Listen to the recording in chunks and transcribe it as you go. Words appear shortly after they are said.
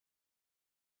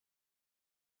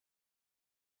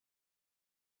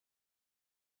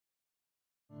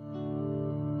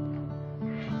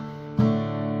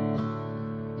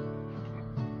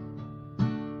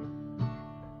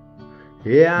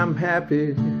Yeah, I'm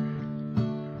happy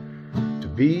to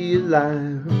be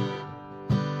alive.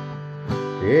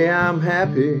 Yeah, I'm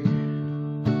happy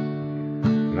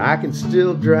and I can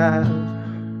still drive.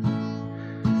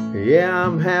 Yeah,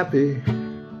 I'm happy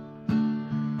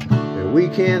that we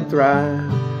can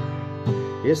thrive.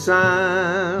 Yes,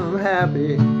 I'm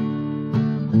happy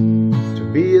to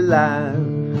be alive.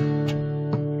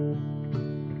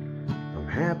 I'm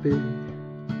happy,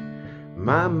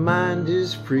 my mind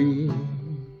is free.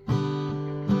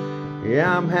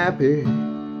 Yeah, I'm happy,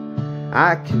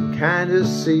 I can kind of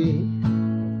see.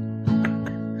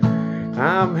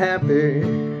 I'm happy,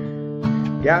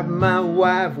 got my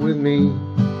wife with me.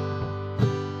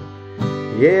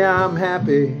 Yeah, I'm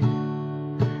happy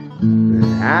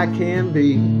that I can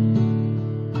be.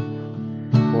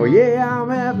 Oh yeah, I'm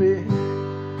happy.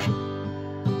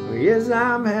 Oh, yes,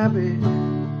 I'm happy.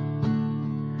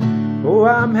 Oh,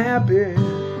 I'm happy.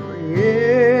 Oh,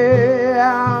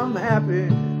 yeah, I'm happy.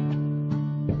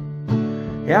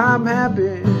 Yeah, I'm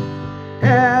happy.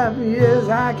 Happy as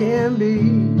I can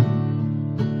be.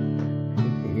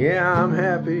 Yeah, I'm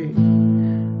happy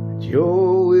that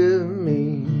you're with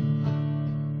me.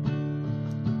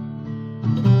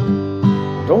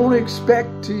 Don't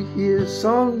expect to hear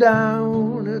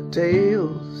sundowner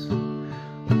tales,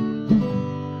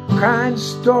 crying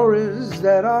stories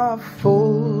that are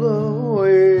full of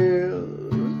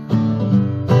wails,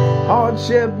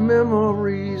 hardship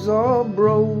memories or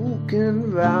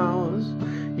broken vows.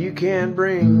 You can't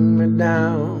bring me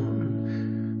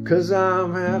down, 'cause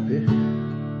I'm happy,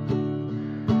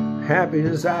 happy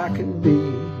as I can be.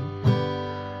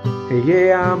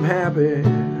 Yeah, I'm happy,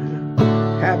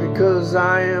 happy 'cause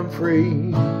I am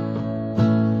free.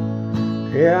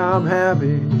 Yeah, I'm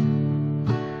happy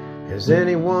as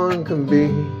anyone can be.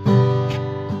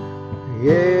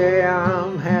 Yeah,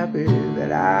 I'm happy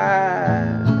that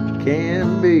I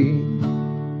can be.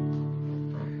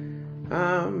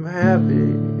 I'm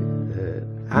happy that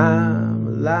I'm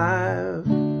alive.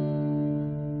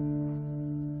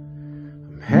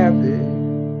 I'm happy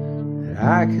that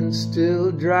I can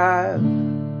still drive.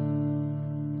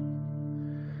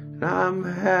 I'm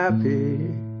happy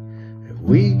that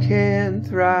we can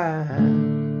thrive.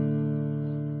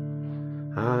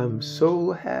 I'm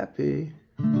so happy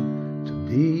to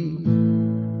be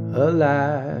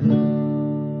alive.